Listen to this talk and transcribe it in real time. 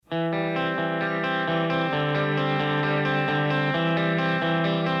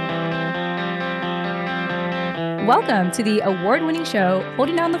Welcome to the award-winning show,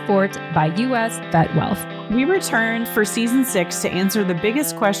 Holding Down the Fort by U.S. Vet Wealth. We returned for season 6 to answer the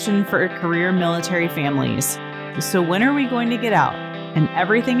biggest question for career military families. So when are we going to get out? And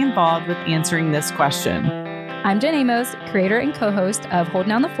everything involved with answering this question. I'm Jen Amos, creator and co-host of Holding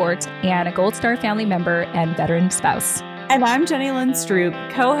Down the Fort and a Gold Star family member and veteran spouse. And I'm Jenny Lynn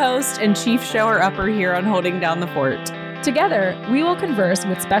Stroop, co-host and chief shower-upper here on Holding Down the Fort. Together, we will converse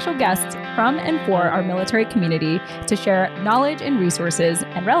with special guests from and for our military community to share knowledge and resources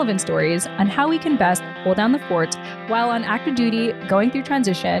and relevant stories on how we can best hold down the fort while on active duty, going through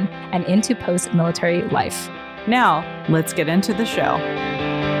transition, and into post-military life. Now, let's get into the show.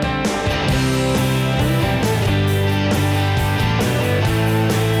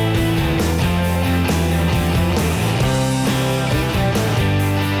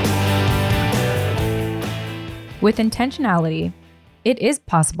 With intentionality, it is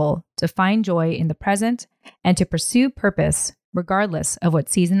possible to find joy in the present and to pursue purpose regardless of what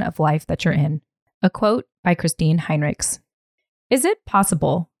season of life that you're in. A quote by Christine Heinrichs. Is it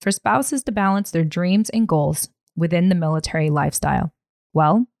possible for spouses to balance their dreams and goals within the military lifestyle?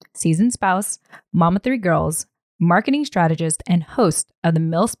 Well, seasoned spouse, mom of 3 girls, marketing strategist, and host of the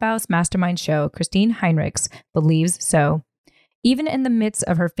MilSpouse Mastermind Show, Christine Heinrichs believes so. Even in the midst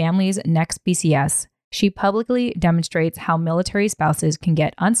of her family's next BCS, she publicly demonstrates how military spouses can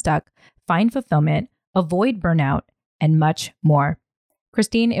get unstuck, find fulfillment, avoid burnout, and much more.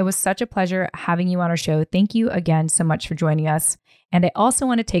 Christine, it was such a pleasure having you on our show. Thank you again so much for joining us. And I also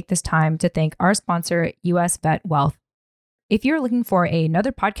want to take this time to thank our sponsor, U.S. Vet Wealth. If you're looking for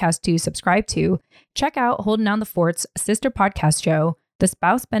another podcast to subscribe to, check out Holding Down the Fort's sister podcast show, The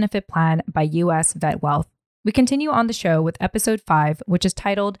Spouse Benefit Plan by U.S. Vet Wealth. We continue on the show with episode 5, which is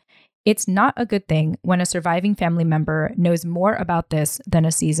titled, It's Not a Good Thing When a Surviving Family Member Knows More About This Than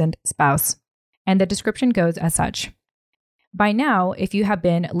a Seasoned Spouse. And the description goes as such. By now, if you have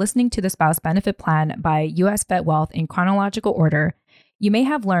been listening to the Spouse Benefit Plan by U.S. Vet Wealth in chronological order, you may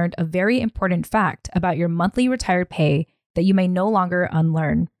have learned a very important fact about your monthly retired pay that you may no longer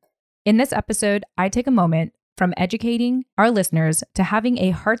unlearn. In this episode, I take a moment from educating our listeners to having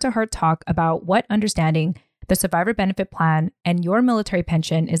a heart-to-heart talk about what understanding the Survivor Benefit Plan and your military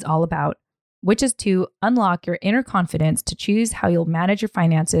pension is all about, which is to unlock your inner confidence to choose how you'll manage your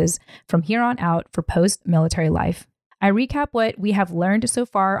finances from here on out for post-military life. I recap what we have learned so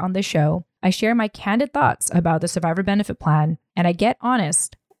far on this show. I share my candid thoughts about the Survivor Benefit Plan, and I get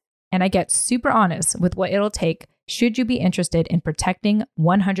honest, and I get super honest with what it'll take should you be interested in protecting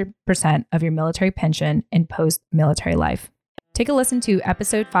 100% of your military pension in post-military life. Take a listen to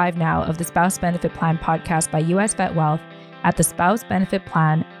episode 5 now of the Spouse Benefit Plan podcast by U.S. Vet Wealth at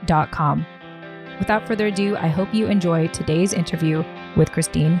thespousebenefitplan.com. Without further ado, I hope you enjoy today's interview with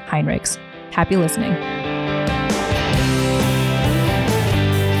Christine Heinrichs. Happy listening.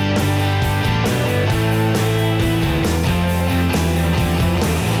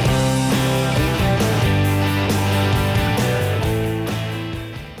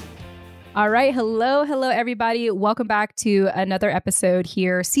 All right. Hello, everybody. Welcome back to another episode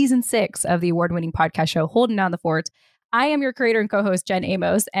here, season 6 of the award-winning podcast show, Holding Down the Fort. I am your creator and co-host, Jen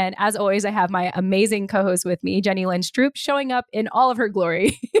Amos. And as always, I have my amazing co-host with me, Jenny Lynn Stroop, showing up in all of her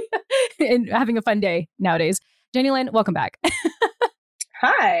glory and having a fun day nowadays. Jenny Lynn, welcome back.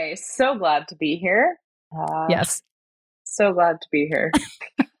 Hi. So glad to be here. Yes. So glad to be here.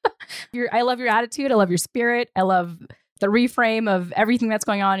 I love your attitude. I love your spirit. I love the reframe of everything that's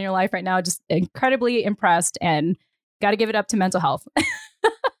going on in your life right now. Just incredibly impressed and got to give it up to mental health.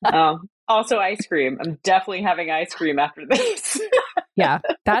 Also ice cream. I'm definitely having ice cream after this. Yeah,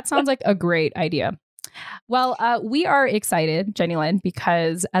 that sounds like a great idea. Well, we are excited, Jenny Lynn,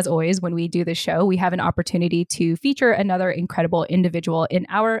 because as always, when we do this show, we have an opportunity to feature another incredible individual in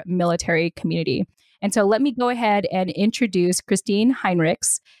our military community. And so let me go ahead and introduce Christine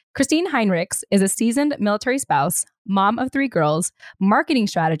Heinrichs. Christine Heinrichs is a seasoned military spouse, mom of 3 girls, marketing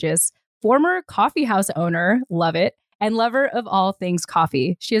strategist, former coffee house owner, love it, and lover of all things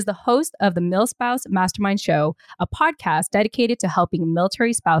coffee. She is the host of the MilSpouse Mastermind Show, a podcast dedicated to helping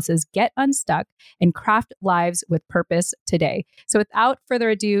military spouses get unstuck and craft lives with purpose today. So without further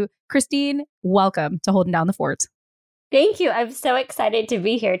ado, Christine, welcome to Holding Down the Fort. Thank you. I'm so excited to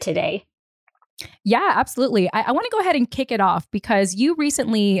be here today. Yeah, absolutely. I want to go ahead and kick it off because you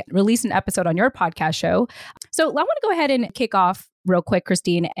recently released an episode on your podcast show. So I want to go ahead and kick off real quick,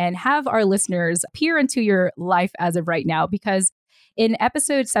 Christine, and have our listeners peer into your life as of right now, because in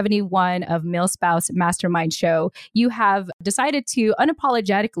episode 71 of MilSpouse Mastermind Show, you have decided to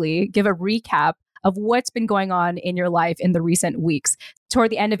unapologetically give a recap of what's been going on in your life in the recent weeks toward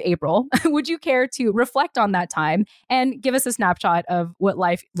the end of April. Would you care to reflect on that time and give us a snapshot of what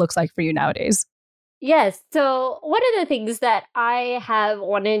life looks like for you nowadays? Yes. So one of the things that I have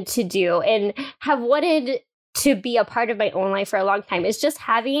wanted to do and have wanted to be a part of my own life for a long time is just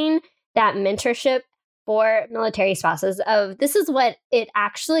having that mentorship for military spouses of this is what it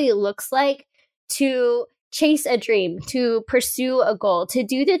actually looks like to chase a dream, to pursue a goal, to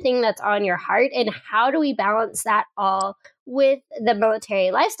do the thing that's on your heart. And how do we balance that all with the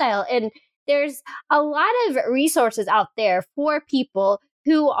military lifestyle? And there's a lot of resources out there for people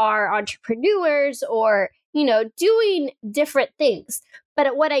who are entrepreneurs or, doing different things.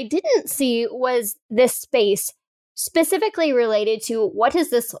 But what I didn't see was this space specifically related to what does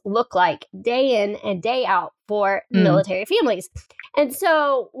this look like day in and day out for military families. And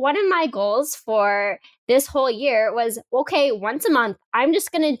so one of my goals for this whole year was, okay, once a month, I'm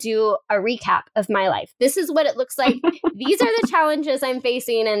just going to do a recap of my life. This is what it looks like. These are the challenges I'm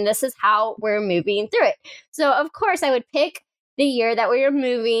facing, and this is how we're moving through it. So of course, I would pick the year that we were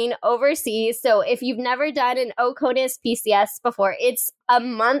moving overseas. So if you've never done an OCONUS PCS before, it's a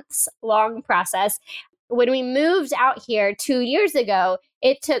months long process. When we moved out here 2 years ago,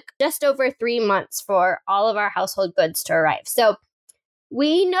 it took just over 3 months for all of our household goods to arrive. So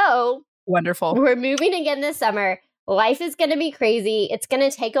we know wonderful. We're moving again this summer. Life is going to be crazy. It's going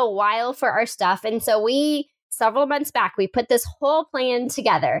to take a while for our stuff. And so several months back, we put this whole plan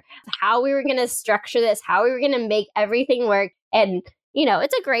together, how we were going to structure this, how we were going to make everything work. And,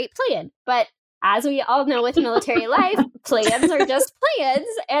 it's a great plan. But as we all know with military life, plans are just plans,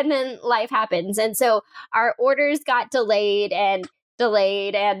 and then life happens. And so our orders got delayed and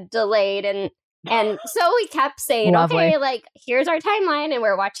delayed and delayed. And so we kept saying, okay, here's our timeline, and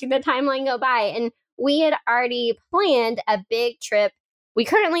we're watching the timeline go by. And we had already planned a big trip. We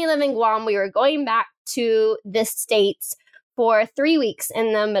currently live in Guam. We were going back to the States for 3 weeks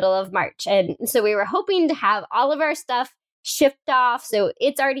in the middle of March. And so we were hoping to have all of our stuff shipped off. So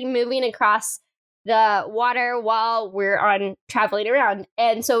it's already moving across the water while we're on traveling around.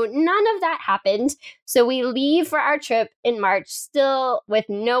 And so none of that happened. So we leave for our trip in March, still with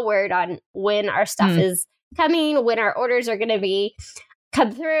no word on when our stuff is coming, when our orders are going to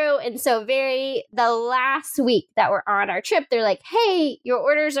come through. And so the last week that we're on our trip, they're like, hey, your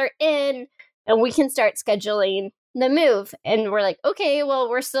orders are in and we can start scheduling the move. And we're like, okay, well,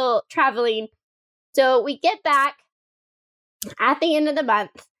 we're still traveling. So we get back at the end of the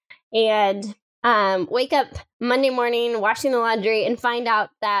month and wake up Monday morning, washing the laundry, and find out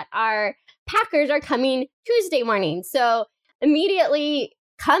that our packers are coming Tuesday morning. So immediately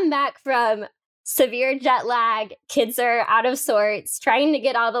come back from severe jet lag, kids are out of sorts, trying to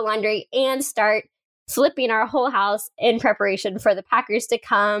get all the laundry and start flipping our whole house in preparation for the packers to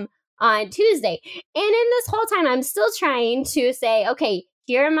come on Tuesday. And in this whole time, I'm still trying to say, okay,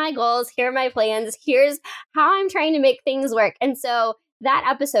 here are my goals, here are my plans, here's how I'm trying to make things work. And so that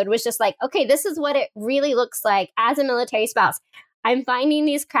episode was just like, okay, this is what it really looks like as a military spouse. I'm finding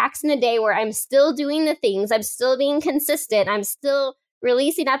these cracks in the day where I'm still doing the things, I'm still being consistent, I'm still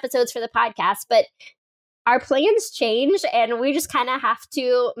releasing episodes for the podcast, but our plans change and we just kind of have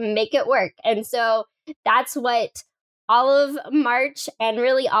to make it work. And so that's what all of March and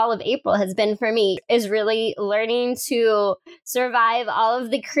really all of April has been for me, is really learning to survive all of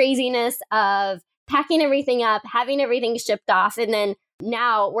the craziness of packing everything up, having everything shipped off, and then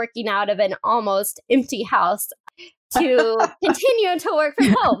now working out of an almost empty house to continue to work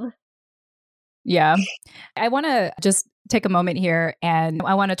from home. Yeah. I want to just take a moment here, and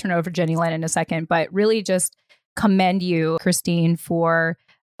I want to turn over to Jenny Lynn in a second, but really just commend you, Christine, for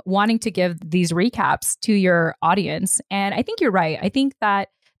wanting to give these recaps to your audience. And I think you're right. I think that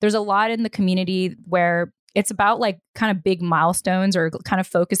there's a lot in the community where it's about like kind of big milestones, or kind of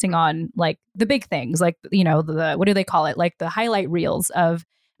focusing on like the big things, like, the what do they call it? Like the highlight reels of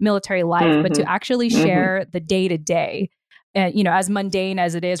military life, but to actually share the day to day, as mundane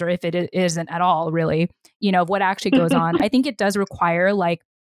as it is, or if it isn't at all really, of what actually goes on. I think it does require like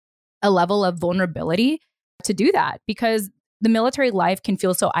a level of vulnerability to do that, because the military life can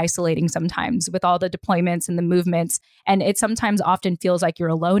feel so isolating sometimes with all the deployments and the movements. And it sometimes often feels like you're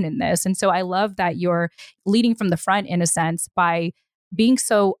alone in this. And so I love that you're leading from the front in a sense by being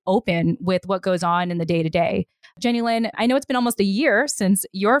so open with what goes on in the day to day. Jenny Lynn, I know it's been almost a year since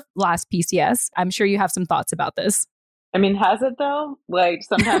your last PCS. I'm sure you have some thoughts about this. I mean, has it though? Like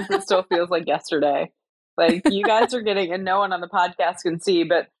sometimes it still feels like yesterday. Like you guys are getting, and no one on the podcast can see,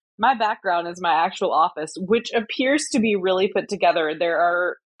 but my background is my actual office, which appears to be really put together. There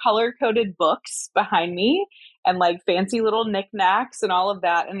are color-coded books behind me and like fancy little knickknacks and all of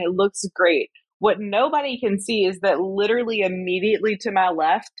that. And it looks great. What nobody can see is that literally immediately to my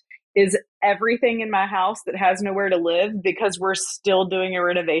left is everything in my house that has nowhere to live because we're still doing a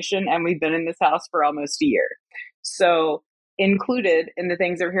renovation and we've been in this house for almost a year. So included in the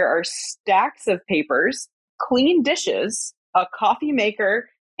things over here are stacks of papers, clean dishes, a coffee maker,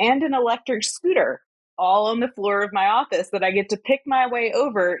 and an electric scooter, all on the floor of my office that I get to pick my way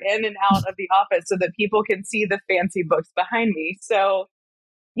over in and out of the office so that people can see the fancy books behind me. So,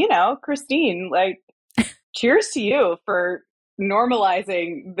 you know, Christine, like, cheers to you for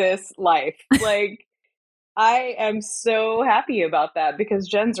normalizing this life. Like, I am so happy about that because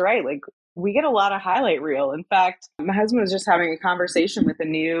Jen's right. Like, we get a lot of highlight reel. In fact, my husband was just having a conversation with a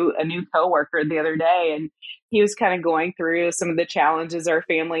new coworker the other day, and he was kind of going through some of the challenges our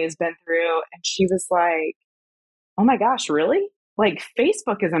family has been through. And she was like, "Oh my gosh, really? Like,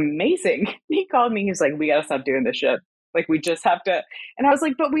 Facebook is amazing." He called me. He was like, "We got to stop doing this shit. Like, we just have to." And I was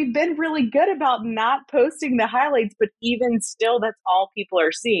like, "But we've been really good about not posting the highlights, but even still, that's all people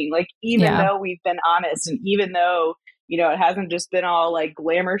are seeing. Like, even though we've been honest, and even though, you know, it hasn't just been all like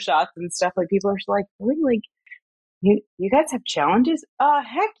glamour shots and stuff, like, people are just like, really? Like, you guys have challenges?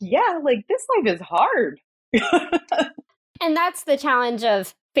 Heck yeah. Like, this life is hard." And that's the challenge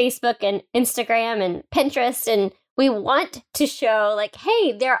of Facebook and Instagram and Pinterest. And we want to show like,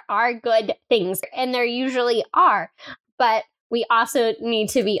 hey, there are good things, and there usually are. But we also need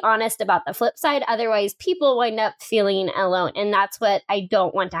to be honest about the flip side. Otherwise, people wind up feeling alone. And that's what I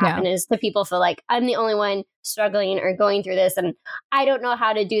don't want to happen, is the people feel like I'm the only one struggling or going through this, and I don't know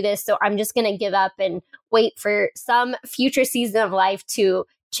how to do this. So I'm just going to give up and wait for some future season of life to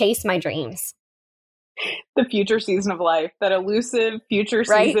chase my dreams. The future season of life, that elusive future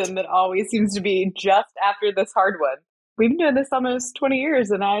season that always seems to be just after this hard one. We've been doing this almost 20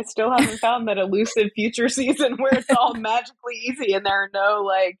 years and I still haven't found that elusive future season where it's all magically easy and there are no,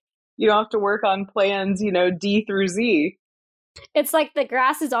 like, you don't have to work on plans, you know, D through Z. It's like the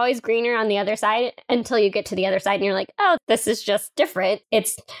grass is always greener on the other side until you get to the other side and you're like, oh, this is just different.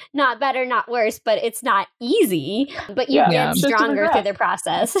 It's not better, not worse, but it's not easy. But you get stronger through the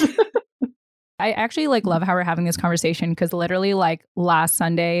process. I actually like love how we're having this conversation because literally like last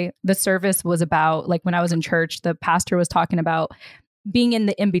Sunday, the service was about, like, when I was in church, the pastor was talking about being in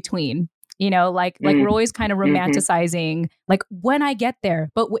the in-between, you know, like we're always kind of romanticizing like when I get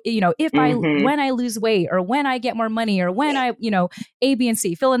there, but you know, if when I lose weight or when I get more money or when I, you know, A, B, and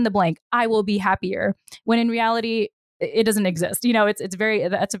C, fill in the blank, I will be happier. When in reality, it doesn't exist. You know,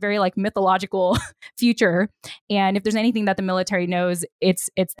 that's a very like mythological future. And if there's anything that the military knows,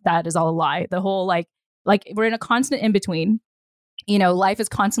 it's that is all a lie. The whole like we're in a constant in between. You know, life is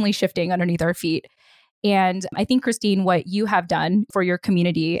constantly shifting underneath our feet. And I think, Christine, what you have done for your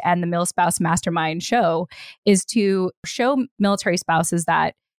community and the MilSpouse Mastermind show is to show military spouses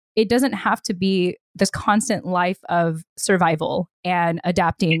that it doesn't have to be this constant life of survival and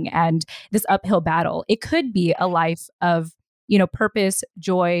adapting and this uphill battle. It could be a life of, you know, purpose,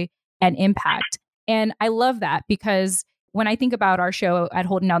 joy, and impact. And I love that because when I think about our show at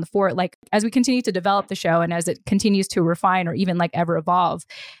Holding Down the Fort, like as we continue to develop the show and as it continues to refine or even like ever evolve,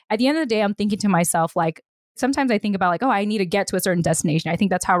 at the end of the day, I'm thinking to myself, like, sometimes I think about like, oh, I need to get to a certain destination. I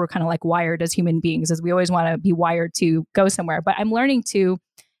think that's how we're kind of like wired as human beings, is we always want to be wired to go somewhere. But I'm learning to,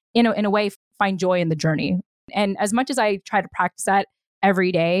 in a way, find joy in the journey. And as much as I try to practice that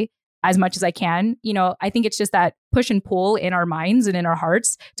every day, as much as I can, you know, I think it's just that push and pull in our minds and in our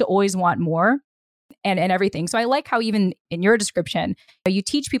hearts to always want more and everything. So I like how even in your description, you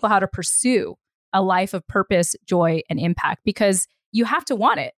teach people how to pursue a life of purpose, joy, and impact, because you have to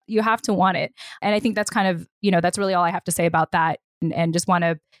want it. You have to want it. And I think that's kind of, you know, that's really all I have to say about that. And just want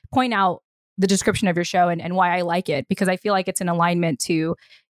to point out the description of your show and why I like it, because I feel like it's in alignment to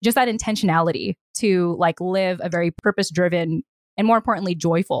just that intentionality to like live a very purpose-driven and, more importantly,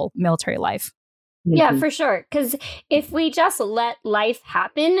 joyful military life. Yeah, for sure. Because if we just let life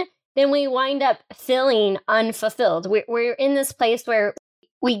happen, then we wind up feeling unfulfilled. We're in this place where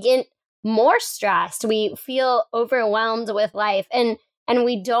we get more stressed. We feel overwhelmed with life and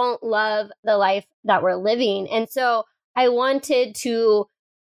we don't love the life that we're living. And so I wanted to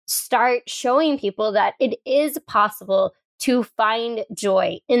start showing people that it is possible to find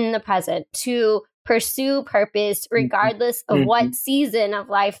joy in the present, to pursue purpose regardless of what season of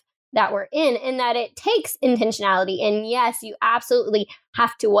life that we're in, and that it takes intentionality. And yes, you absolutely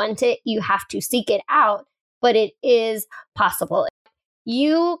have to want it. You have to seek it out, but it is possible.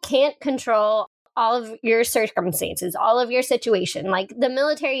 You can't control all of your circumstances, all of your situation. Like the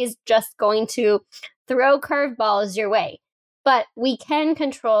military is just going to throw curveballs your way, but we can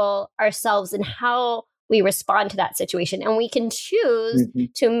control ourselves and how we respond to that situation. And we can choose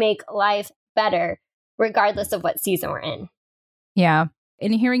to make life better regardless of what season we're in. Yeah.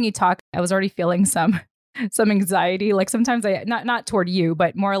 In hearing you talk, I was already feeling some anxiety. Like sometimes I not toward you,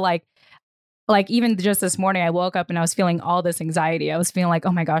 but more like even just this morning, I woke up and I was feeling all this anxiety. I was feeling like,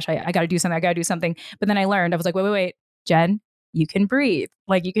 oh my gosh, I got to do something. I got to do something. But then I learned, I was like, wait, Jen, you can breathe.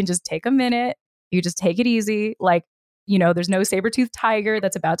 Like you can just take a minute. You just take it easy. Like, there's no saber-toothed tiger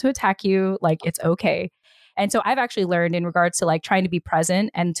that's about to attack you. Like it's okay. And so I've actually learned in regards to like trying to be present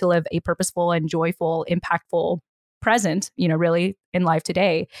and to live a purposeful and joyful, impactful present, really in life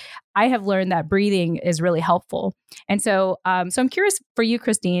today, I have learned that breathing is really helpful. And so I'm curious for you,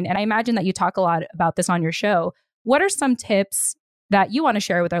 Christine, and I imagine that you talk a lot about this on your show. What are some tips that you want to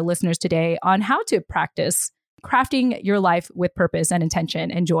share with our listeners today on how to practice crafting your life with purpose and intention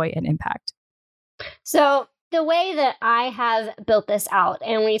and joy and impact? So the way that I have built this out,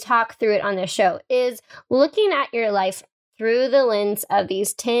 and we talk through it on the show, is looking at your life through the lens of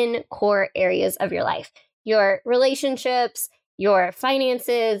these 10 core areas of your life. Your relationships, your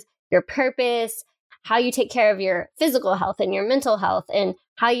finances, your purpose, how you take care of your physical health and your mental health, and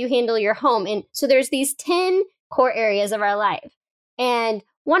how you handle your home. And so there's these 10 core areas of our life. And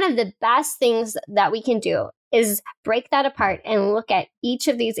one of the best things that we can do is break that apart and look at each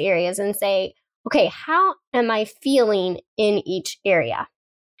of these areas and say, okay, how am I feeling in each area?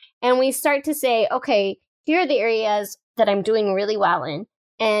 And we start to say, okay, here are the areas that I'm doing really well in.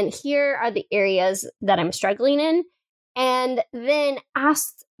 And here are the areas that I'm struggling in. And then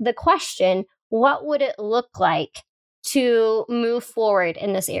ask the question, what would it look like to move forward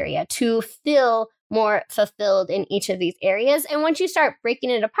in this area, to feel more fulfilled in each of these areas? And once you start breaking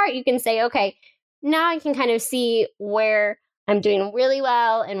it apart, you can say, okay, now I can kind of see where I'm doing really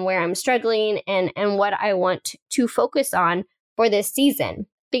well and where I'm struggling and what I want to focus on for this season.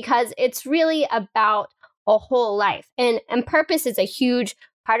 Because it's really about a whole life. And purpose is a huge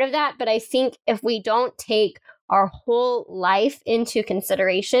part of that. But I think if we don't take our whole life into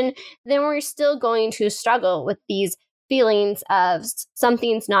consideration, then we're still going to struggle with these feelings of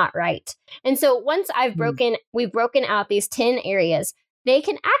something's not right. And so once we've broken out these 10 areas, they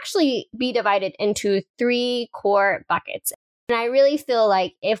can actually be divided into 3 core buckets. And I really feel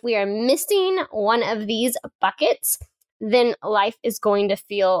like if we are missing one of these buckets, then life is going to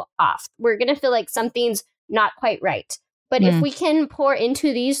feel off. We're going to feel like something's not quite right. But if we can pour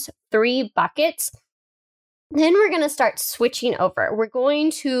into these 3 buckets, then we're going to start switching over. We're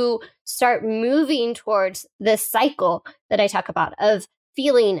going to start moving towards this cycle that I talk about of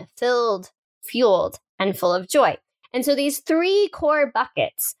feeling filled, fueled, and full of joy. And so these 3 core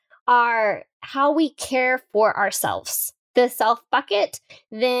buckets are how we care for ourselves. The self bucket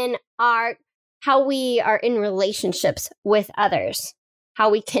then are how we are in relationships with others, how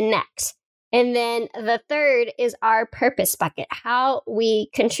we connect. And then the third is our purpose bucket, how we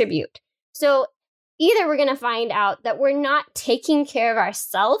contribute. So either we're going to find out that we're not taking care of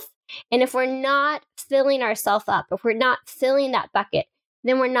ourselves, and if we're not filling ourselves up, if we're not filling that bucket,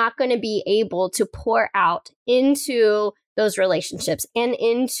 then we're not going to be able to pour out into those relationships and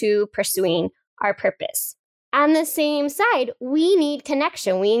into pursuing our purpose. On the same side, we need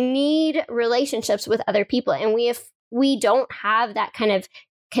connection. We need relationships with other people. And if we don't have that kind of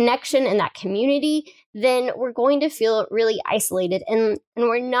connection and that community, then we're going to feel really isolated and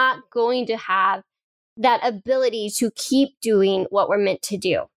we're not going to have that ability to keep doing what we're meant to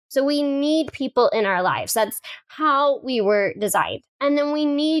do. So we need people in our lives. That's how we were designed. And then we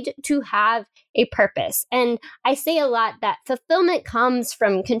need to have a purpose. And I say a lot that fulfillment comes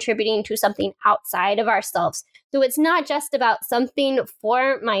from contributing to something outside of ourselves. So it's not just about something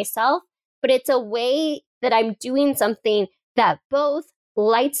for myself, but it's a way that I'm doing something that both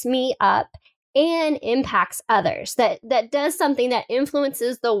lights me up and impacts others, that does something that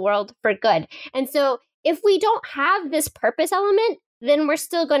influences the world for good. And so if we don't have this purpose element, then we're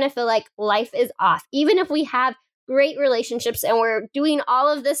still going to feel like life is off. Even if we have great relationships and we're doing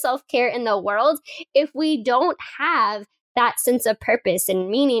all of the self-care in the world, if we don't have that sense of purpose and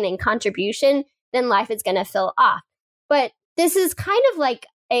meaning and contribution, then life is going to feel off. But this is kind of like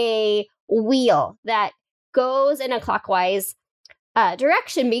a wheel that goes in a clockwise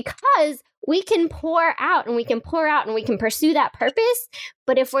direction, because we can pour out and we can pour out and we can pursue that purpose.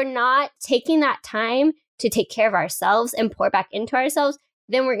 But if we're not taking that time to take care of ourselves and pour back into ourselves,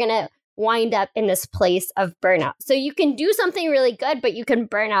 then we're going to wind up in this place of burnout. So you can do something really good, but you can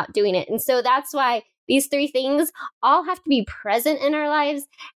burn out doing it. And so that's why these 3 things all have to be present in our lives,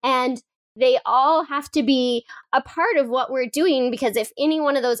 and they all have to be a part of what we're doing, because if any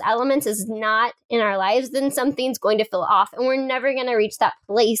one of those elements is not in our lives, then something's going to feel off, and we're never going to reach that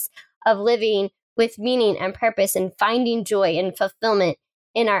place of living with meaning and purpose and finding joy and fulfillment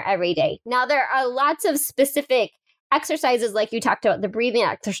in our everyday. Now, there are lots of specific exercises, like you talked about, the breathing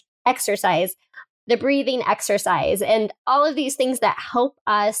exercise, and all of these things that help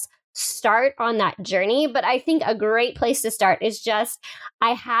us start on that journey. But I think a great place to start is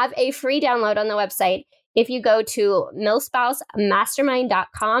I have a free download on the website. If you go to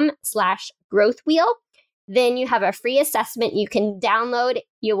milspousemastermind.com/growthwheel, then you have a free assessment you can download.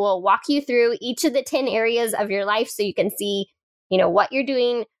 You will walk you through each of the 10 areas of your life so you can see, what you're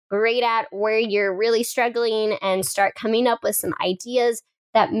doing great at, where you're really struggling, and start coming up with some ideas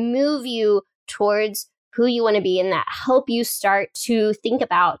that move you towards who you want to be and that help you start to think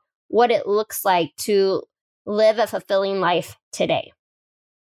about what it looks like to live a fulfilling life today.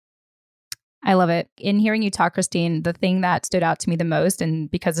 I love it. In hearing you talk, Christine, the thing that stood out to me the most, and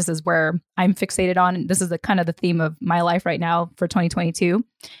because this is where I'm fixated on, this is the kind of the theme of my life right now for 2022,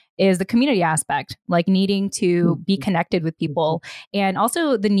 is the community aspect, like needing to be connected with people and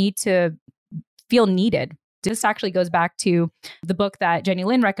also the need to feel needed. This actually goes back to the book that Jenny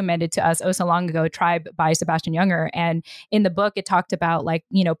Lynn recommended to us so long ago, Tribe by Sebastian Junger. And in the book, it talked about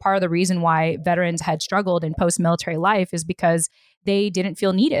part of the reason why veterans had struggled in post-military life is because they didn't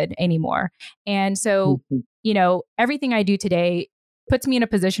feel needed anymore. And so, everything I do today puts me in a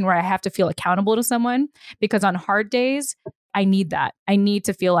position where I have to feel accountable to someone, because on hard days, I need that. I need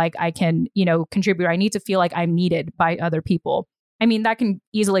to feel like I can, contribute. I need to feel like I'm needed by other people. I mean, that can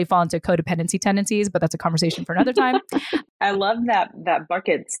easily fall into codependency tendencies, but that's a conversation for another time. I love that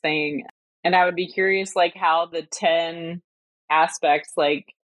buckets thing. And I would be curious, how the 10 aspects,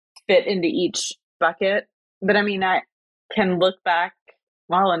 fit into each bucket. But I mean, I can look back,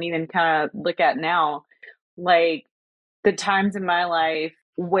 and even kind of look at now, the times in my life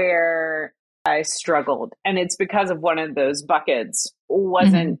where I struggled. And it's because of one of those buckets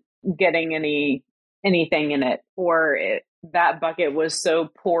wasn't getting anything in it, or that bucket was so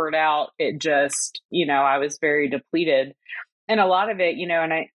poured out, it just, I was very depleted. And a lot of it,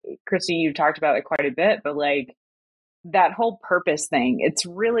 and Christine, you talked about it quite a bit, but that whole purpose thing, it's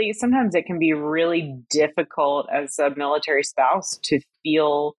really, sometimes it can be really difficult as a military spouse to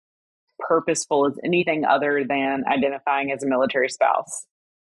feel purposeful as anything other than identifying as a military spouse.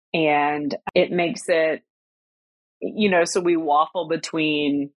 And it makes it, so we waffle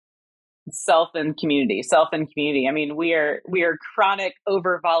between self and community. I mean, we are chronic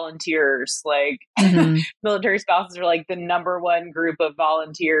over volunteers. Military spouses are the number one group of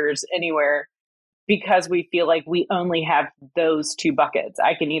volunteers anywhere, because we feel like we only have those two buckets.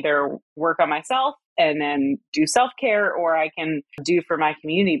 I can either work on myself and then do self-care, or I can do for my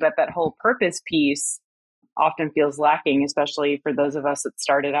community. But that whole purpose piece often feels lacking, especially for those of us that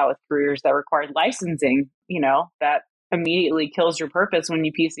started out with careers that required licensing, that immediately kills your purpose when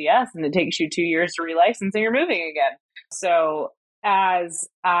you PCS, and it takes you 2 years to relicense and you're moving again. So as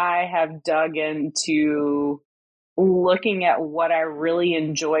I have dug into looking at what I really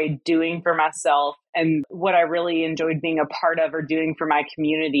enjoyed doing for myself and what I really enjoyed being a part of or doing for my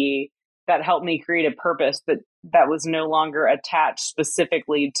community, that helped me create a purpose that was no longer attached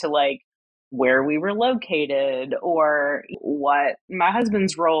specifically to where we were located or what my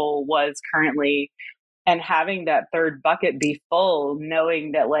husband's role was currently. And having that third bucket be full,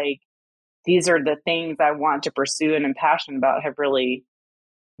 knowing that these are the things I want to pursue and am passionate about, have really,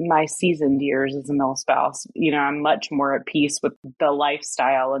 my seasoned years as a mil spouse, I'm much more at peace with the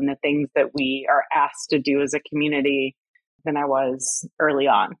lifestyle and the things that we are asked to do as a community than I was early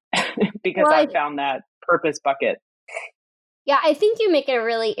on, because I found that purpose bucket. Yeah, I think you make a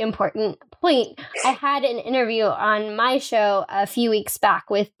really important point. I had an interview on my show a few weeks back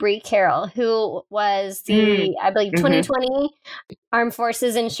with Bree Carroll, who was the, I believe, 2020 Armed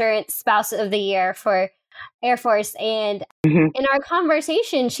Forces Insurance Spouse of the Year for Air Force. And in our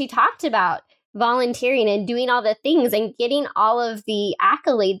conversation, she talked about volunteering and doing all the things and getting all of the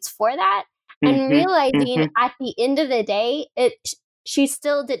accolades for that, and realizing at the end of the day, she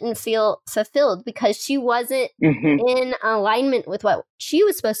still didn't feel fulfilled because she wasn't in alignment with what she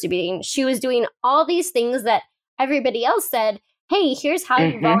was supposed to be doing. She was doing all these things that everybody else said, hey, here's how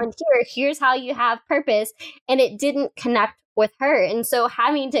you volunteer, here's how you have purpose, and it didn't connect with her. And so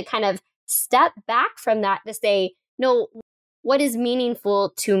having to kind of step back from that to say, no, what is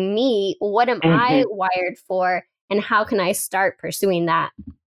meaningful to me? What am I wired for? And how can I start pursuing that?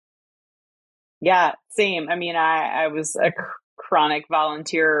 Yeah, same. I mean, I was a chronic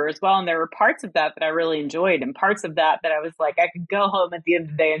volunteer as well. And there were parts of that I really enjoyed, and parts of that I was I could go home at the end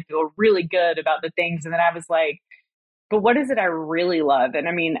of the day and feel really good about the things. And then I was but what is it I really love? And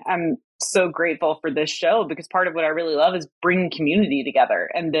I mean, I'm so grateful for this show, because part of what I really love is bringing community together.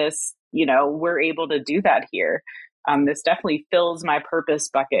 And this, we're able to do that here. this definitely fills my purpose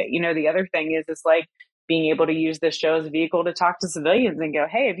bucket. The other thing is like being able to use this show as a vehicle to talk to civilians and go,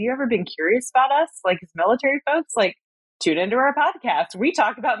 hey, have you ever been curious about us? Like, as military folks, like, tune into our podcast. We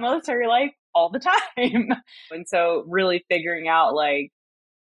talk about military life all the time. And so really figuring out like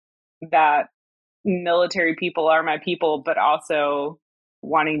that military people are my people, but also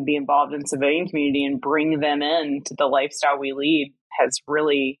wanting to be involved in civilian community and bring them into the lifestyle we lead has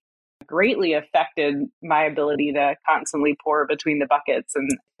really greatly affected my ability to constantly pour between the buckets and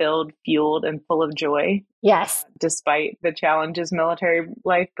filled, fueled, and full of joy. Yes. Despite the challenges military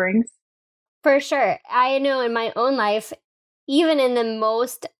life brings. For sure. I know in my own life, even in the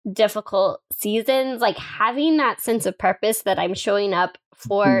most difficult seasons, like having that sense of purpose that I'm showing up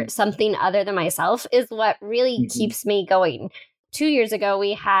for something other than myself is what really keeps me going. 2 years ago,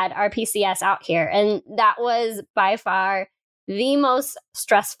 we had our PCS out here, and that was by far the most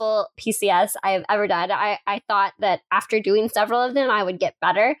stressful PCS I've ever done. I thought that after doing several of them, I would get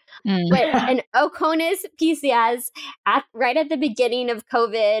better. But an Oconus PCS right at the beginning of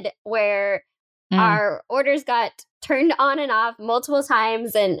COVID, where our orders got turned on and off multiple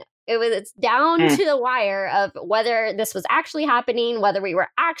times, and it's down to the wire of whether this was actually happening, whether we were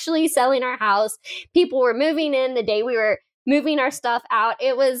actually selling our house. People were moving in the day we were moving our stuff out.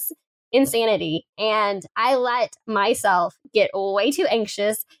 It was insanity. And I let myself get way too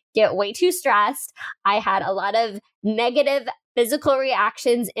anxious, get way too stressed. I had a lot of negative physical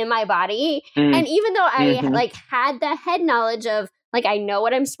reactions in my body. And even though I like had the head knowledge of like, I know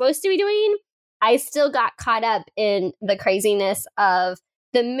what I'm supposed to be doing, I still got caught up in the craziness of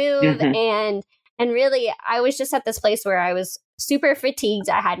the move. And really, I was just at this place where I was super fatigued.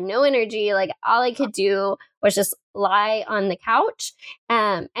 I had no energy. Like all I could do was just lie on the couch.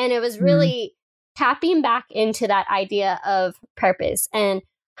 And it was really tapping back into that idea of purpose and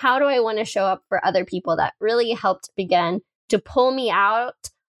how do I want to show up for other people that really helped begin to pull me out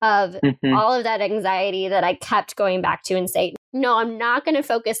of all of that anxiety that I kept going back to and say, no, I'm not going to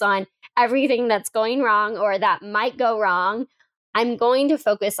focus on everything that's going wrong or that might go wrong. I'm going to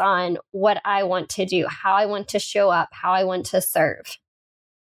focus on what I want to do, how I want to show up, how I want to serve.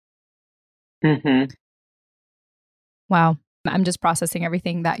 Wow. I'm just processing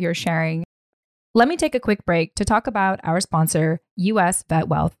everything that you're sharing. Let me take a quick break to talk about our sponsor, US Vet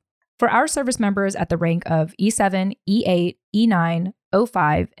Wealth. For our service members at the rank of E7, E8, E9,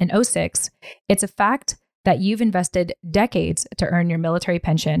 O5, and O6, it's a fact that you've invested decades to earn your military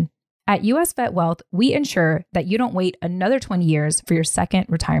pension. At US Vet Wealth, we ensure that you don't wait another 20 years for your second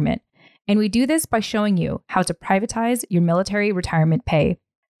retirement. And we do this by showing you how to privatize your military retirement pay.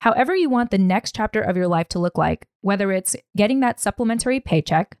 However you want the next chapter of your life to look like, whether it's getting that supplementary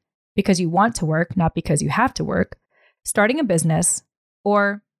paycheck because you want to work, not because you have to work, starting a business,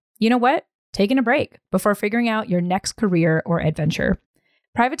 or, you know what, taking a break before figuring out your next career or adventure.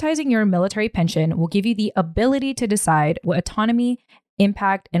 Privatizing your military pension will give you the ability to decide what autonomy,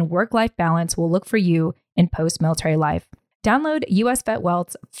 impact, and work-life balance will look for you in post-military life. Download US Vet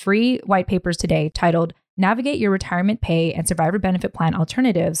Wealth's free white papers today titled Navigate Your Retirement Pay and Survivor Benefit Plan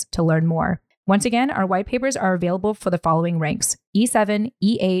Alternatives to learn more. Once again, our white papers are available for the following ranks: E7,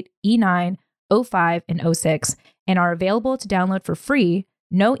 E8, E9, O5, and O6, and are available to download for free,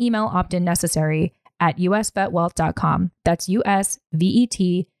 no email opt-in necessary, at usvetwealth.com. That's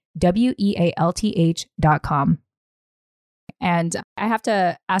USVETWEALTH.com. And I have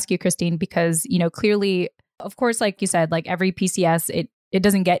to ask you, Christine, because, clearly, of course, like you said, like every PCS, it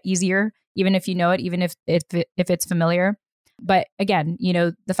doesn't get easier, even if you know it, even if it's familiar. But again,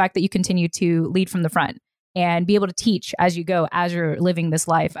 the fact that you continue to lead from the front and be able to teach as you go, as you're living this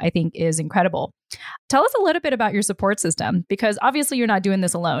life, I think is incredible. Tell us a little bit about your support system, because obviously you're not doing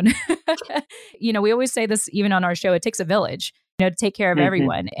this alone. We always say this even on our show, it takes a village, to take care of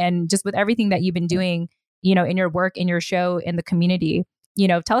everyone. And just with everything that you've been doing, in your work, in your show, in the community,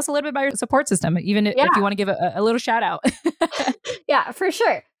 tell us a little bit about your support system, even if you want to give a little shout out. Yeah, for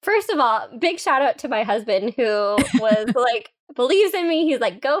sure. First of all, big shout out to my husband who was like, believes in me. He's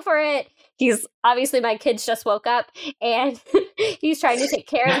like, go for it. He's obviously, my kids just woke up and he's trying to take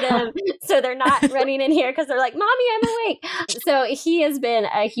care of them. So they're not running in here because they're like, Mommy, I'm awake. So he has been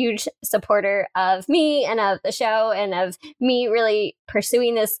a huge supporter of me and of the show and of me really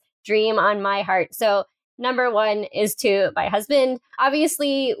pursuing this dream on my heart. So number one is to my husband.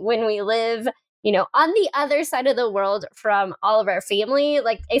 Obviously, when we live, on the other side of the world from all of our family,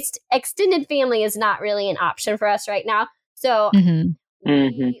 like extended family is not really an option for us right now. So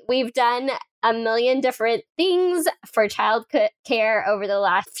we've done a million different things for child care over the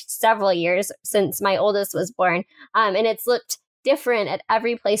last several years since my oldest was born. And it's looked different at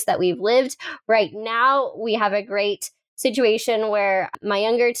every place that we've lived. Right now, we have a great situation where my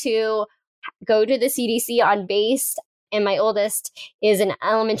younger two go to the CDC on base, and my oldest is in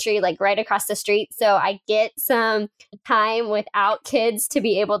elementary, like right across the street. So I get some time without kids to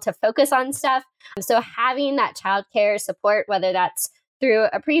be able to focus on stuff. So having that childcare support, whether that's through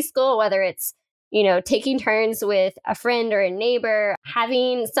a preschool, whether it's, taking turns with a friend or a neighbor,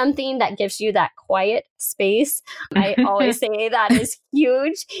 having something that gives you that quiet space. I always say that is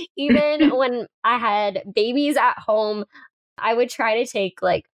huge. Even when I had babies at home, I would try to take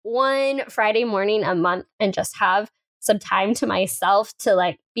like one Friday morning a month and just have some time to myself to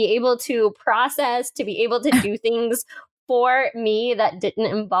like be able to process, to be able to do things for me that didn't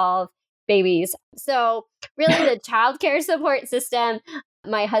involve babies. So really the childcare support system,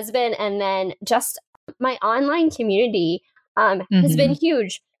 my husband, and then just my online community has been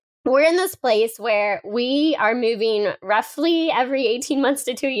huge. We're in this place where we are moving roughly every 18 months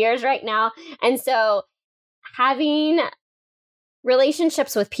to 2 years right now. And so having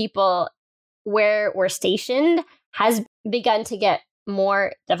relationships with people where we're stationed has begun to get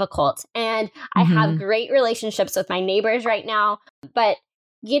more difficult. And I have great relationships with my neighbors right now, but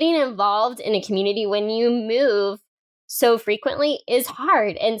getting involved in a community when you move so frequently is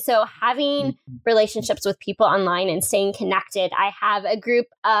hard. And so having relationships with people online and staying connected, I have a group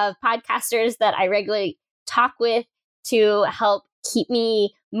of podcasters that I regularly talk with to help keep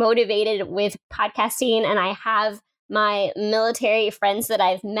me motivated with podcasting. And I have my military friends that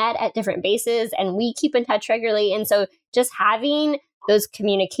I've met at different bases, and we keep in touch regularly. And so just having those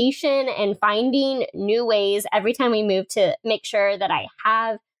communication and finding new ways every time we move to make sure that I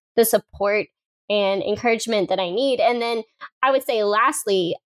have the support and encouragement that I need. And then I would say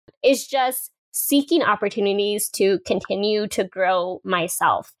lastly is just seeking opportunities to continue to grow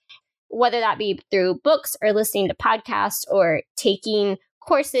myself, whether that be through books or listening to podcasts or taking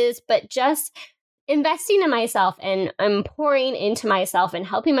courses, but just investing in myself and pouring into myself and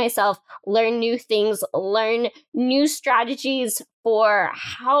helping myself learn new things, learn new strategies for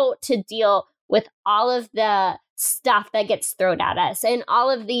how to deal with all of the stuff that gets thrown at us and all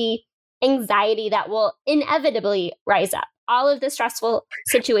of the anxiety that will inevitably rise up, all of the stressful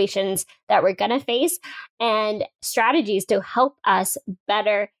situations that we're going to face, and strategies to help us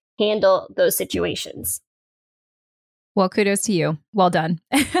better handle those situations. Well, kudos to you. Well done.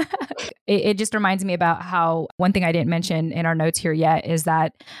 It just reminds me about how one thing I didn't mention in our notes here yet is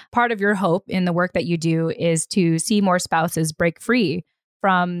that part of your hope in the work that you do is to see more spouses break free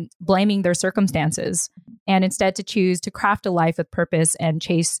from blaming their circumstances and instead to choose to craft a life with purpose and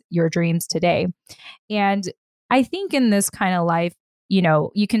chase your dreams today. And I think in this kind of life,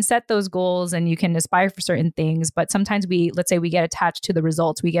 you can set those goals and you can aspire for certain things, but sometimes let's say we get attached to the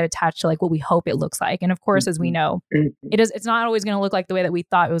results. We get attached to like what we hope it looks like. And of course, as we know, it's not always going to look like the way that we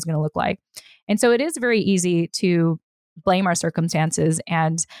thought it was going to look like. And so it is very easy to blame our circumstances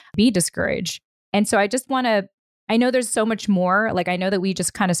and be discouraged. And so I know there's so much more. Like I know that we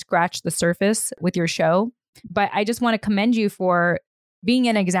just kind of scratched the surface with your show, but I just want to commend you for being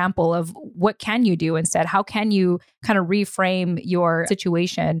an example of what can you do instead? How can you kind of reframe your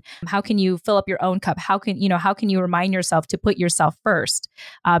situation? How can you fill up your own cup? How can you remind yourself to put yourself first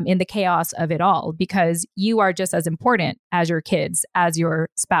in the chaos of it all? Because you are just as important as your kids, as your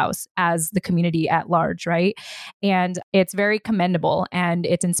spouse, as the community at large, right? And it's very commendable and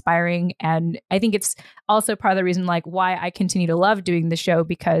it's inspiring. And I think it's also part of the reason like why I continue to love doing the show,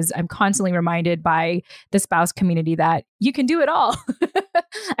 because I'm constantly reminded by the spouse community that you can do it all.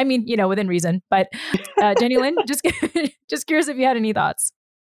 I mean, within reason, but Jenny Lynn, just curious if you had any thoughts.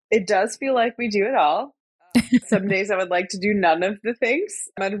 It does feel like we do it all. Some days I would like to do none of the things.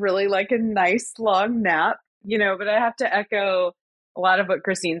 I'd really like a nice long nap, but I have to echo a lot of what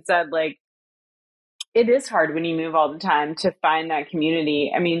Christine said. Like, it is hard when you move all the time to find that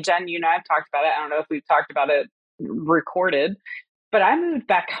community. I mean, Jen, you and I have talked about it. I don't know if we've talked about it recorded, but I moved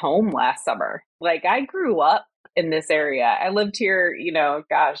back home last summer. Like, I grew up in this area. I lived here,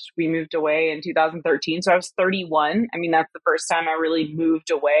 we moved away in 2013. So I was 31. I mean, that's the first time I really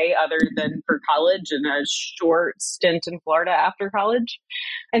moved away other than for college and a short stint in Florida after college.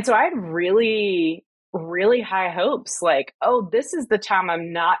 And so I had really, really high hopes. Like, oh, this is the time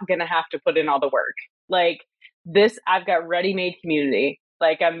I'm not going to have to put in all the work. Like this, I've got ready-made community.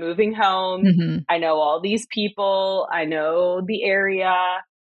 Like I'm moving home. Mm-hmm. I know all these people. I know the area.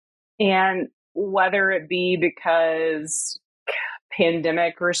 And whether it be because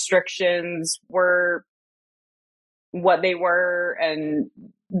pandemic restrictions were what they were and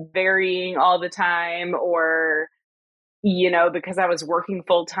varying all the time, or because I was working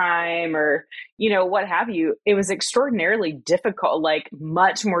full time or, what have you. It was extraordinarily difficult, like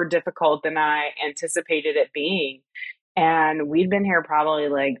much more difficult than I anticipated it being. And we'd been here probably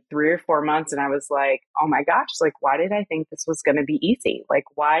like 3 or 4 months. And I was like, oh my gosh, like, why did I think this was going to be easy? Like,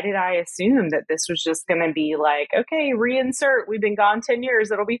 why did I assume that this was just going to be like, okay, reinsert, we've been gone 10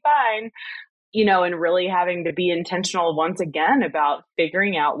 years, it'll be fine. And really having to be intentional once again about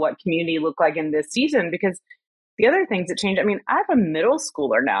figuring out what community looked like in this season, because the other things that change, I mean, I have a middle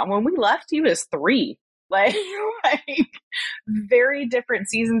schooler now. When we left, he was 3, like very different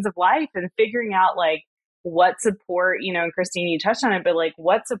seasons of life, and figuring out like what support, and Christine, you touched on it, but like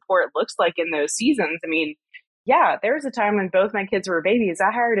what support looks like in those seasons. I mean, yeah, there was a time when both my kids were babies.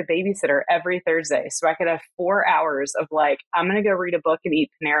 I hired a babysitter every Thursday so I could have 4 hours of like, I'm going to go read a book and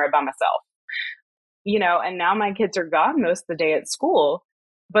eat Panera by myself. And now my kids are gone most of the day at school,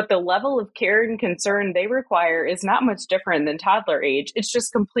 but the level of care and concern they require is not much different than toddler age. It's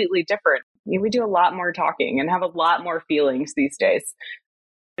just completely different. We do a lot more talking and have a lot more feelings these days,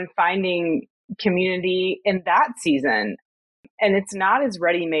 and finding community in that season. And it's not as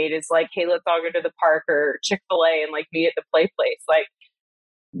ready made as like, hey, let's all go to the park or Chick-fil-A and like meet at the play place. Like,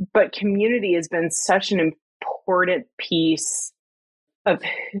 but community has been such an important piece of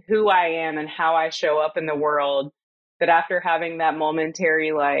who I am and how I show up in the world, that after having that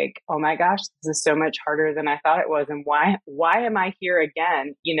momentary like, oh my gosh, this is so much harder than I thought it was, and why am I here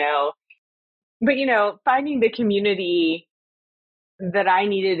again? But finding the community that I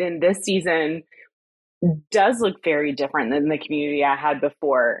needed in this season does look very different than the community I had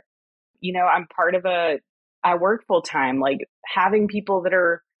before. I'm part of I work full time, like having people that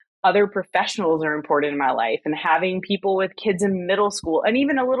are other professionals are important in my life, and having people with kids in middle school and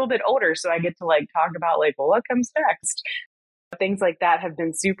even a little bit older. So I get to like talk about like, well, what comes next? Things like that have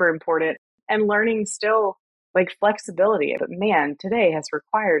been super important, and learning still like flexibility. But man, today has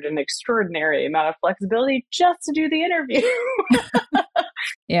required an extraordinary amount of flexibility just to do the interview.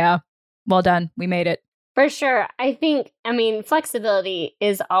 Yeah. Well done. We made it. For sure. I mean, flexibility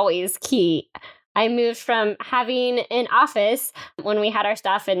is always key. I moved from having an office when we had our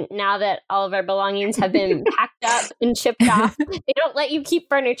stuff, and now that all of our belongings have been packed up and shipped off, they don't let you keep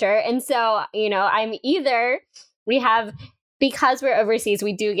furniture. And so, because we're overseas,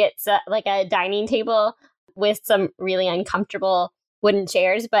 we do get like a dining table with some really uncomfortable wooden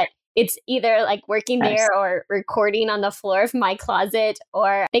chairs, but it's either like working there or recording on the floor of my closet,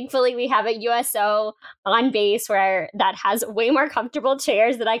 or thankfully we have a USO on base that has way more comfortable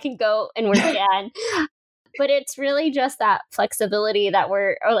chairs that I can go and work in. But it's really just that flexibility that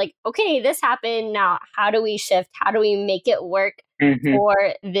we're like, okay, this happened. Now, how do we shift? How do we make it work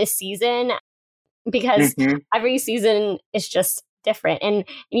for this season? Because every season is just different. And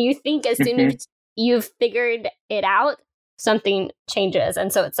you think as soon as you've figured it out, something changes.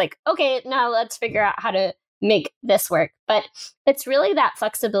 And so it's like, okay, now let's figure out how to make this work. But it's really that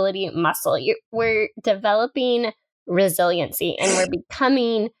flexibility muscle. We're developing resiliency, and we're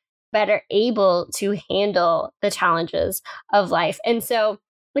becoming better able to handle the challenges of life. And so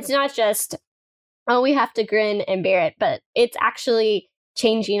it's not just, oh, we have to grin and bear it, but it's actually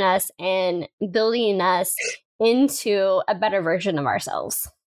changing us and building us into a better version of ourselves.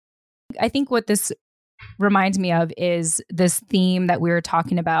 I think what this reminds me of is this theme that we were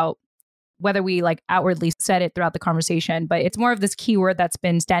talking about, whether we like outwardly said it throughout the conversation, but it's more of this keyword that's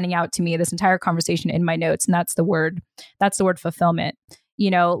been standing out to me this entire conversation in my notes. And that's the word fulfillment.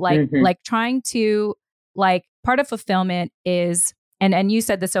 Like trying to, like, part of fulfillment is, and you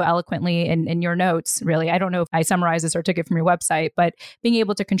said this so eloquently in your notes, really. I don't know if I summarized this or took it from your website, but being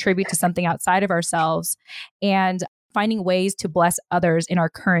able to contribute to something outside of ourselves and finding ways to bless others in our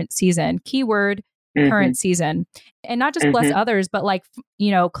current season. Keyword, current season. And not just bless others, but like,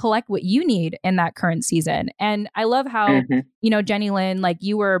 collect what you need in that current season. And I love how, Jenny Lynn, like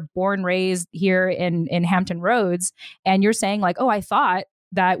you were born, raised here in Hampton Roads, and you're saying like, oh, I thought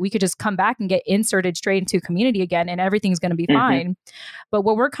that we could just come back and get inserted straight into community again and everything's going to be fine. But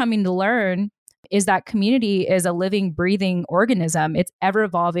what we're coming to learn is that community is a living, breathing organism. It's ever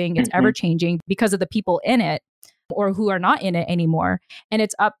evolving, it's ever changing because of the people in it or who are not in it anymore. And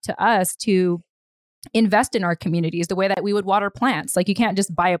it's up to us to invest in our communities the way that we would water plants. Like you can't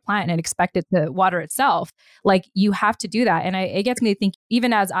just buy a plant and expect it to water itself. Like you have to do that. And it gets me to think,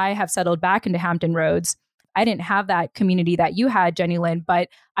 even as I have settled back into Hampton Roads, I didn't have that community that you had, Jenny Lynn, but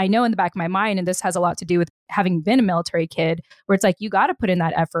I know in the back of my mind, and this has a lot to do with having been a military kid, where it's like, you got to put in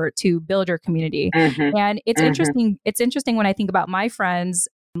that effort to build your community. And it's interesting. It's interesting when I think about my friends,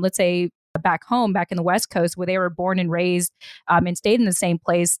 let's say back home, back in the West Coast, where they were born and raised and stayed in the same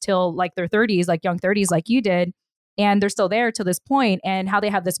place till like their 30s, like young 30s, like you did. and they're still there to this point, and how they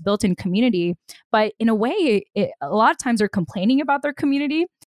have this built-in community. But in a way, a lot of times they're complaining about their community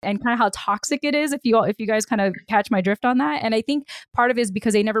and kind of how toxic it is, if you guys kind of catch my drift on that. And I think part of it is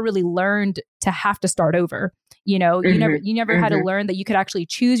because they never really learned to have to start over. You never had to learn that you could actually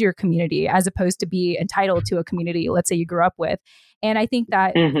choose your community as opposed to be entitled to a community, let's say you grew up with. And I think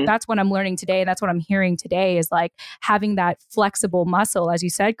that that's what I'm learning today. And that's what I'm hearing today is like having that flexible muscle, as you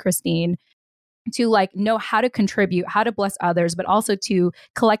said, Christine, to like know how to contribute, how to bless others, but also to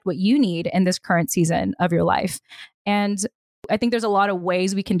collect what you need in this current season of your life. And I think there's a lot of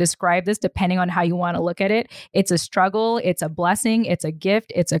ways we can describe this depending on how you want to look at it. It's a struggle, it's a blessing, it's a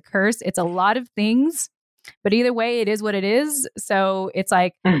gift, it's a curse, it's a lot of things. But either way, it is what it is. So it's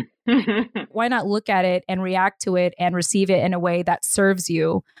like, why not look at it and react to it and receive it in a way that serves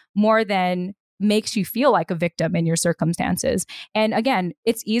you more than makes you feel like a victim in your circumstances? And again,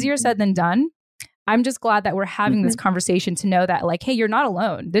 it's easier said than done. I'm just glad that we're having this conversation to know that like, hey, you're not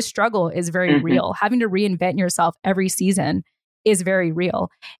alone. This struggle is very real. Having to reinvent yourself every season is very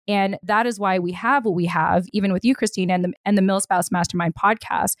real. And that is why we have what we have, even with you, Christine, and the MilSpouse Mastermind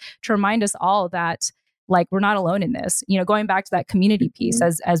podcast, to remind us all that like, we're not alone in this, going back to that community piece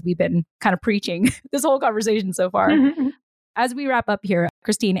as we've been kind of preaching this whole conversation so far. As we wrap up here,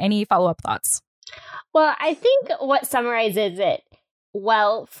 Christine, any follow-up thoughts? Well, I think what summarizes it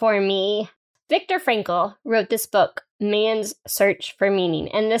well for me, Viktor Frankl wrote this book, Man's Search for Meaning.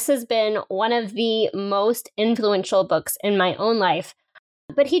 And this has been one of the most influential books in my own life.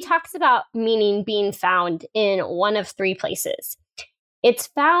 But he talks about meaning being found in one of three places. It's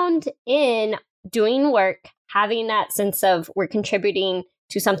found in doing work, having that sense of we're contributing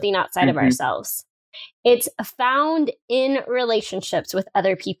to something outside of ourselves. It's found in relationships with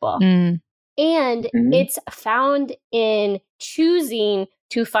other people. And it's found in choosing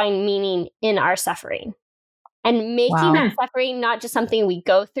to find meaning in our suffering and making that suffering not just something we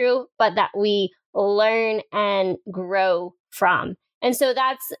go through, but that we learn and grow from. And so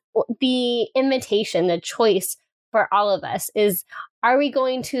that's the invitation, the choice for all of us is, are we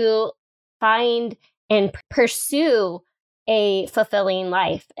going to find and pursue a fulfilling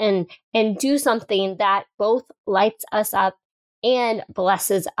life and do something that both lights us up and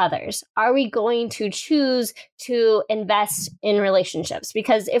blesses others? Are we going to choose to invest in relationships?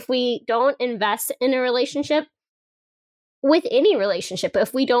 Because if we don't invest in a relationship, with any relationship,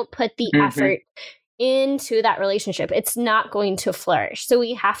 if we don't put the effort into that relationship, it's not going to flourish. So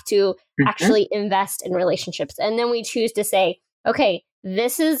we have to actually invest in relationships. And then we choose to say, okay,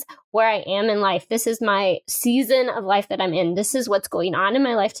 this is where I am in life. This is my season of life that I'm in. This is what's going on in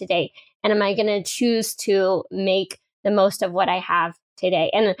my life today. And am I going to choose to make the most of what I have today?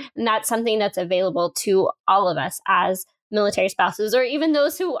 And that's something that's available to all of us as military spouses, or even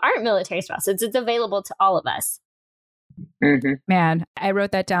those who aren't military spouses. It's available to all of us. Man, I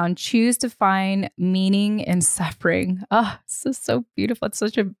wrote that down. Choose to find meaning in suffering. Oh, this is so beautiful. It's so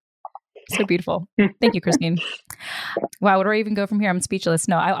beautiful. Thank you, Christine. Wow, where do I even go from here? I'm speechless.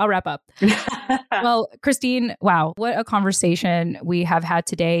 No, I'll wrap up. Well, Christine, wow, what a conversation we have had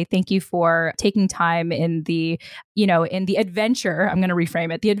today. Thank you for taking time in the adventure, I'm going to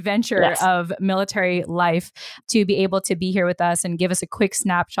reframe it, the adventure of military life, to be able to be here with us and give us a quick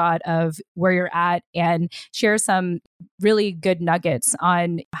snapshot of where you're at and share some really good nuggets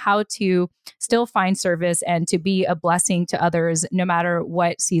on how to still find service and to be a blessing to others, no matter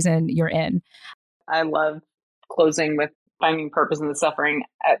what season you're in. I love closing with finding purpose in the suffering.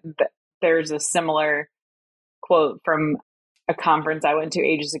 There's a similar quote from a conference I went to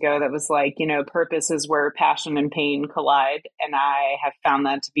ages ago that was like, purpose is where passion and pain collide. And I have found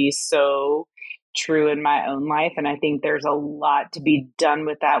that to be so true in my own life. And I think there's a lot to be done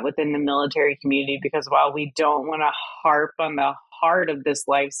with that within the military community, because while we don't want to harp on the heart of this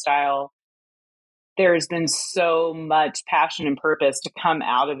lifestyle, there's been so much passion and purpose to come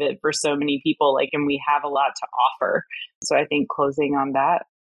out of it for so many people, and we have a lot to offer. So I think closing on that,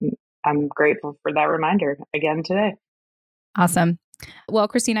 I'm grateful for that reminder again today. Awesome. Well,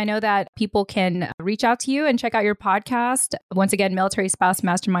 Christine, I know that people can reach out to you and check out your podcast. Once again, Military Spouse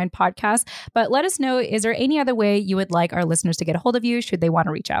Mastermind podcast. But let us know, is there any other way you would like our listeners to get a hold of you should they want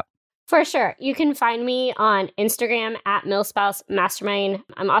to reach out? For sure. You can find me on Instagram at MilSpouse Mastermind.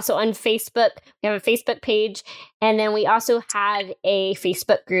 I'm also on Facebook. We have a Facebook page. And then we also have a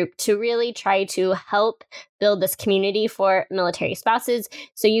Facebook group to really try to help build this community for military spouses.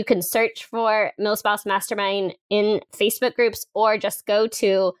 So you can search for MilSpouse Mastermind in Facebook groups, or just go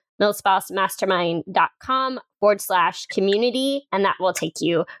to milspousemastermind.com/community, and that will take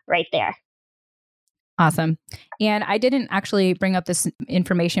you right there. Awesome. And I didn't actually bring up this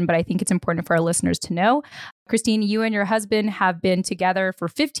information, but I think it's important for our listeners to know. Christine, you and your husband have been together for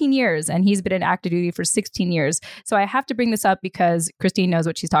 15 years and he's been in active duty for 16 years. So I have to bring this up because Christine knows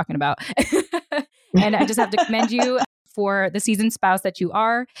what she's talking about. And I just have to commend you for the seasoned spouse that you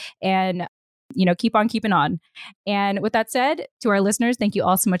are, and keep on keeping on. And with that said, to our listeners, thank you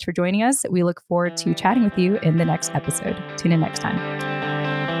all so much for joining us. We look forward to chatting with you in the next episode. Tune in next time.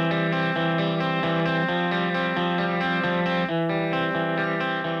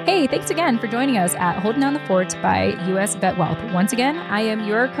 Hey, thanks again for joining us at Holding Down the Fort by US Vet Wealth. Once again, I am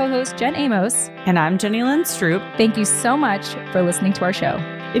your co-host, Jen Amos. And I'm Jenny Lynn Stroop. Thank you so much for listening to our show.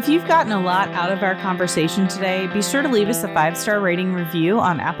 If you've gotten a lot out of our conversation today, be sure to leave us a 5-star rating review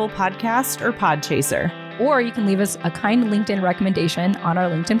on Apple Podcast or Podchaser. Or you can leave us a kind LinkedIn recommendation on our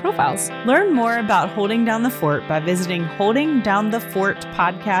LinkedIn profiles. Learn more about Holding Down the Fort by visiting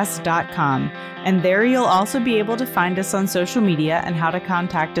holdingdownthefortpodcast.com. And there you'll also be able to find us on social media and how to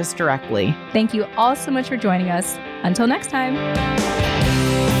contact us directly. Thank you all so much for joining us. Until next time.